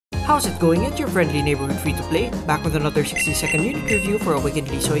How's it going? It's your friendly neighborhood free-to-play, back with another 60-second unit review for Awakened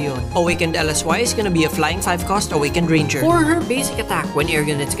Lee Sooyeon. Awakened LSY is gonna be a flying 5-cost Awakened Ranger. For her basic attack, when air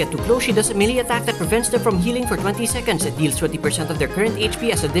units get too close, she does a melee attack that prevents them from healing for 20 seconds. It deals 20% of their current HP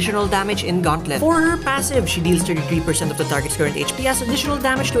as additional damage in Gauntlet. For her passive, she deals 33% of the target's current HP as additional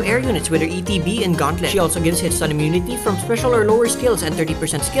damage to air units with her ETB in Gauntlet. She also gives hit stun immunity from special or lower skills and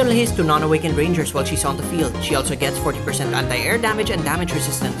 30% skill haste to non-awakened rangers while she's on the field. She also gets 40% anti-air damage and damage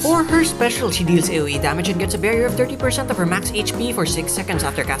resistance. For her special, she deals AoE damage and gets a barrier of 30% of her max HP for 6 seconds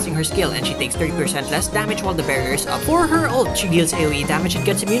after casting her skill, and she takes 30% less damage while the barrier is up. For her ult, she deals AoE damage and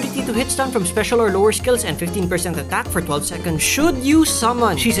gets immunity to hit stun from special or lower skills and 15% attack for 12 seconds. Should you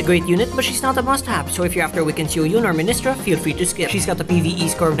summon? She's a great unit, but she's not a must-have, so if you're after Awakened Sooyeon or Ministra, feel free to skip. She's got a PvE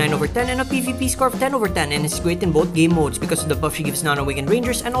score of 9/10 and a PvP score of 10/10, and is great in both game modes because of the buff she gives non-awakened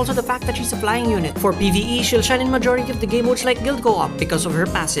rangers and also the fact that she's a flying unit. For PvE, she'll shine in majority of the game modes like Guild Co-op because of her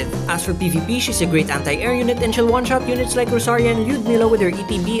passive. As for PvP, she's a great anti-air unit and she'll one-shot units like Rosaria and Lyudmila with her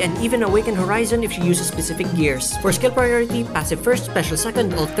ETB and even Awakened Horizon if she uses specific gears. For skill priority, passive first, special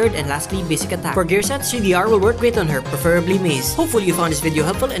second, ult third, and lastly, basic attack. For gear sets, CDR will work great on her, preferably Maze. Hopefully you found this video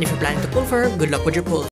helpful, and if you're planning to pull for her, good luck with your pull.